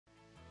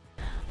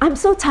I'm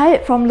so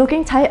tired from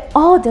looking tired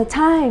all the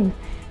time.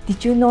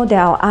 Did you know that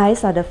our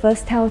eyes are the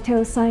first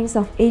telltale signs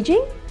of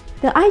aging?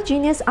 The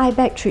𝐤𝐺 Eye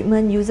Bag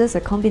treatment uses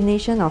a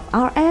combination of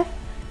RF,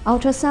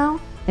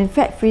 ultrasound, and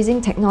fat freezing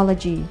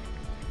technology.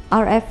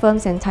 RF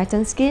firms and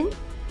tightens skin.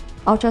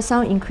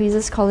 Ultrasound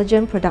increases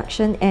collagen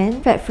production,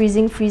 and fat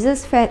freezing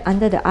freezes fat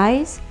under the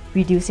eyes,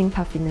 reducing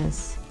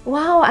puffiness.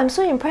 Wow, I'm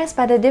so impressed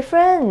by the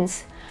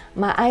difference.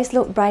 My eyes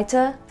look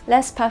brighter,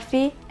 less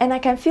puffy, and I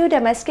can feel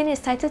that my skin is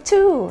tighter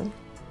too.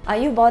 Are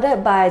you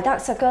bothered by dark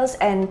circles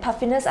and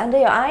puffiness under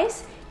your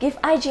eyes? Give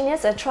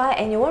𝐤𝐺 a try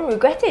and you won't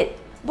regret it.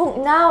 Book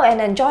now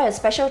and enjoy a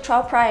special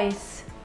trial price.